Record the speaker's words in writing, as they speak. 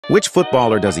Which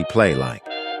footballer does he play like?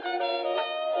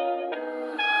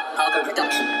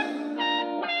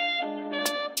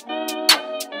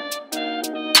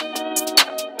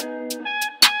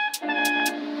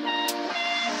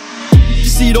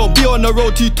 See, don't be on the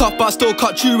road too tough, but I still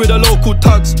cut you with the local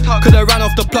tugs. Coulda ran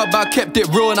off the plug, but I kept it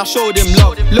real and I showed him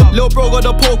love. Lil bro got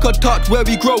the poker touch, where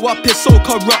we grow up is so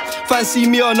corrupt. Fancy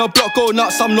me on the block, go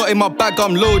nuts, I'm not in my bag,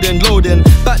 I'm loading.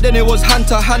 Back then it was hand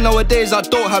to hand, nowadays I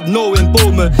don't have no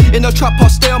involvement. In the trap I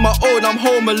stay on my own, I'm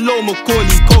home alone,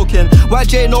 Macaulay coking.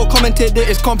 YJ no commented that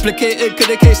it's complicated, cause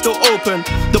the case still open.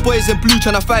 The boys in blue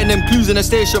tryna find them clues in the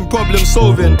station, problem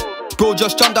solving. Bro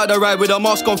just jumped out the ride with a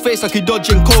mask on face like he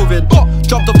dodging COVID.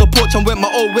 Jumped off the porch and went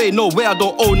my own way. No way, I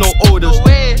don't owe no orders.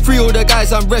 Free all the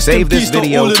guys and rest in peace to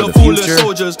all of the fallen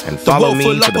soldiers. And follow me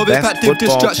to the best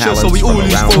football talents so we all from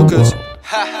lose around the focus. world.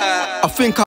 I think